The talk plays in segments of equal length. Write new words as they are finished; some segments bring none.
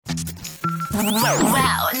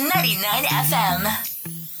Wow, 99 FM.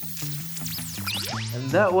 And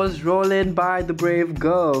that was Rollin' by the Brave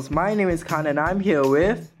Girls. My name is Khan and I'm here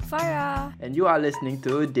with Farah. and you are listening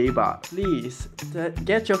to Daebak. Please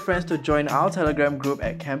get your friends to join our Telegram group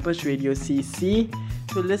at Campus Radio CC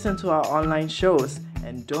to listen to our online shows.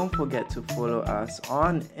 And don't forget to follow us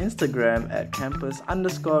on Instagram at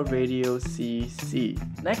campus_radio CC.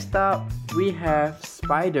 Next up, we have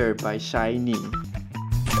Spider by Shiny.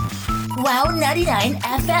 Wow 99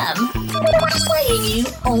 FM. Playing you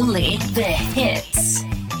only the hits.